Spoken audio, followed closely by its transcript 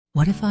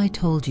What if I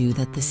told you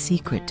that the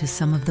secret to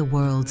some of the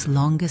world's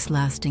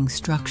longest-lasting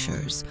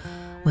structures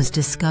was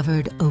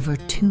discovered over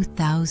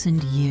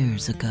 2,000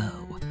 years ago?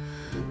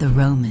 The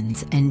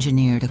Romans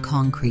engineered a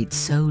concrete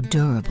so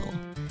durable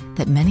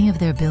that many of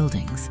their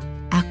buildings,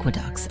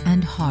 aqueducts,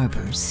 and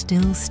harbors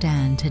still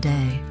stand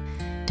today,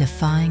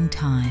 defying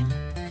time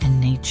and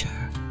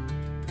nature.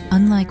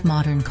 Unlike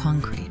modern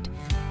concrete,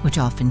 which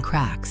often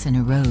cracks and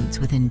erodes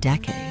within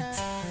decades,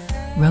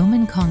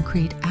 Roman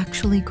concrete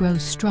actually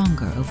grows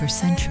stronger over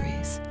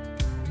centuries.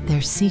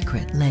 Their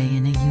secret lay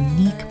in a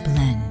unique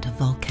blend of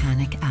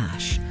volcanic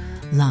ash,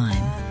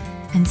 lime,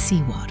 and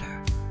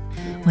seawater.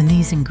 When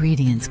these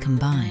ingredients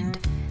combined,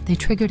 they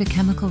triggered a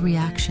chemical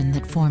reaction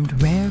that formed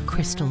rare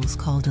crystals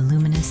called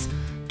aluminous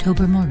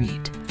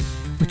tobermorite,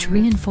 which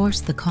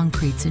reinforced the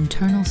concrete's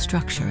internal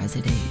structure as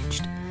it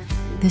aged.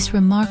 This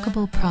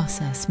remarkable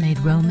process made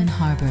Roman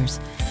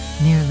harbors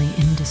nearly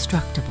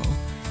indestructible,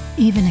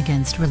 even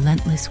against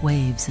relentless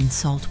waves and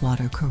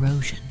saltwater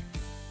corrosion.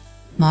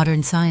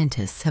 Modern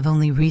scientists have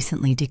only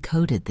recently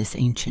decoded this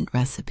ancient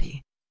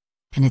recipe,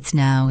 and it's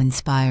now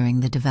inspiring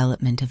the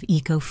development of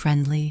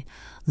eco-friendly,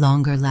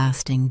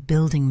 longer-lasting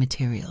building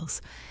materials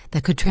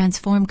that could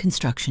transform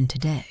construction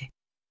today.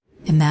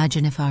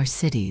 Imagine if our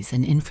cities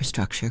and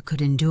infrastructure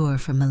could endure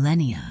for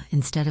millennia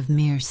instead of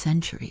mere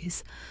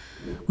centuries.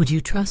 Would you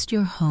trust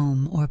your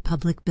home or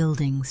public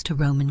buildings to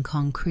Roman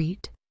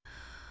concrete?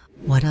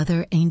 What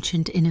other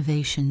ancient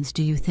innovations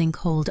do you think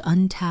hold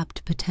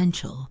untapped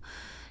potential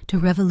to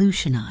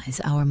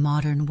revolutionize our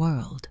modern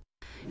world?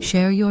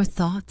 Share your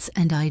thoughts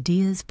and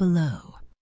ideas below.